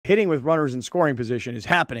hitting with runners in scoring position is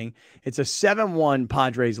happening. It's a 7-1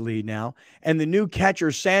 Padres lead now. And the new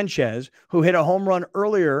catcher, Sanchez, who hit a home run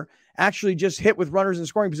earlier, actually just hit with runners in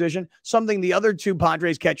scoring position, something the other two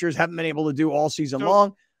Padres catchers haven't been able to do all season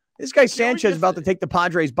long. This guy Sanchez is about to take the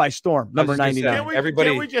Padres by storm, number 99.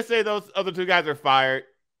 Can we just say those other two guys are fired?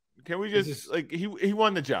 Can we just, he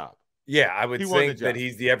won the job. Yeah, I would think that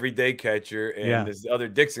he's the everyday catcher, and this other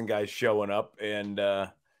Dixon guy's showing up, and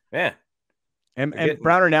man. And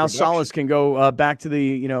Browner now, Salas can go back to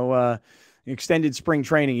the, extended spring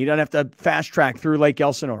training. You don't have to fast track through Lake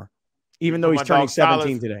Elsinore, even though he's turning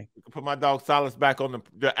 17 today. Put my dog Salas back on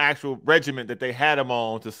the actual regiment that they had him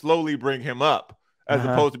on to slowly bring him up, as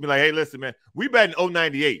opposed to be like, hey, listen, man, we bet in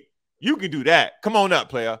 098. You can do that. Come on up,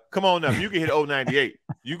 player. Come on up. You can hit 098.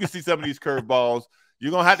 You can see some of these curveballs. You're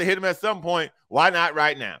going to have to hit him at some point. Why not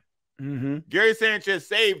right now? Gary Sanchez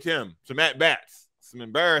saved him some at-bats, some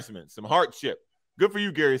embarrassment, some hardship. Good for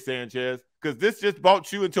you, Gary Sanchez, because this just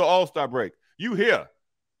brought you into All-Star break. You here.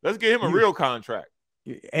 Let's get him a real contract.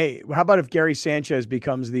 Hey, how about if Gary Sanchez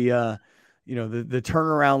becomes the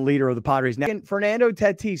turnaround leader of the Padres? Now, Fernando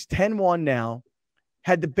Tatis, 10-1 now,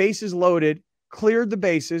 had the bases loaded, cleared the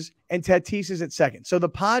bases, and Tatis is at second. So the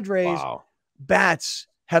Padres bats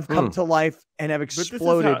have come to life and have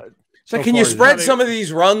exploded. So can you spread some of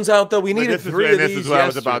these runs out, though? We needed 3 of these. This is what I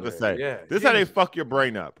was about to say. Yeah. This is how they fuck your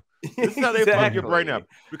brain up. This is how they fuck your brain up.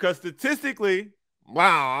 Because statistically,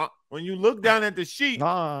 when you look down at the sheet,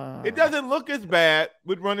 it doesn't look as bad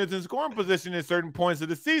with runners in scoring position at certain points of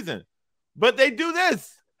the season. But they do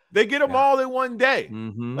this. They get them all in one day.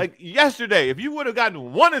 Like yesterday, if you would have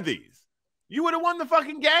gotten one of these, you would have won the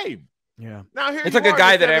fucking game. Yeah. Now here it's like a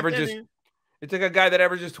guy that averages. It's like a guy that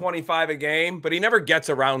averages 25 a game, but he never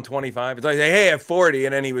gets around 25. It's like, hey, I have 40,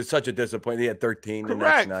 and then he was such a disappointment. He had 13 the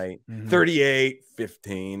next night, 38,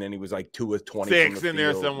 15, and he was like 2 with 20. 6 in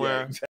there somewhere. Yeah.